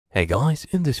Hey guys,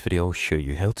 in this video I'll show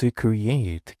you how to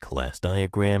create class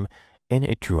diagram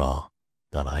in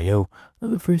Draw.io. Now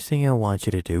the first thing I want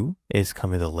you to do is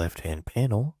come to the left hand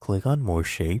panel, click on more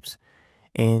shapes,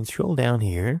 and scroll down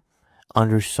here.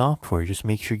 Under software, just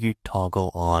make sure you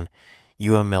toggle on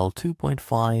UML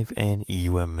 2.5 and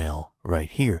UML right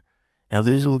here. Now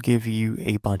this will give you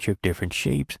a bunch of different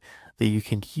shapes that you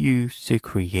can use to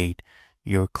create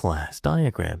your class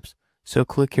diagrams. So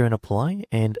click here and apply,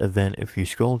 and then if you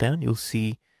scroll down, you'll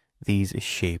see these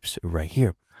shapes right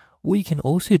here. What you can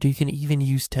also do, you can even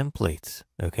use templates,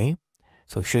 okay?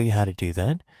 So I'll show you how to do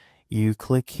that. You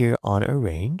click here on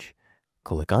arrange,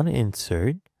 click on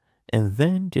insert, and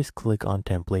then just click on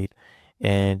template,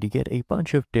 and you get a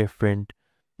bunch of different,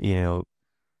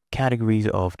 categories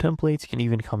of templates. You can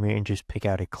even come here and just pick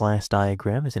out a class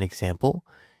diagram as an example,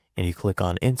 and you click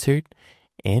on insert,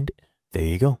 and there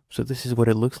you go. So this is what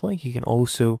it looks like. You can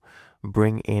also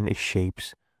bring in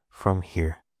shapes from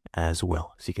here as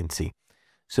well, as you can see.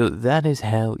 So that is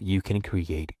how you can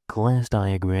create class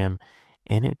diagram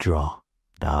in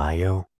Draw.io.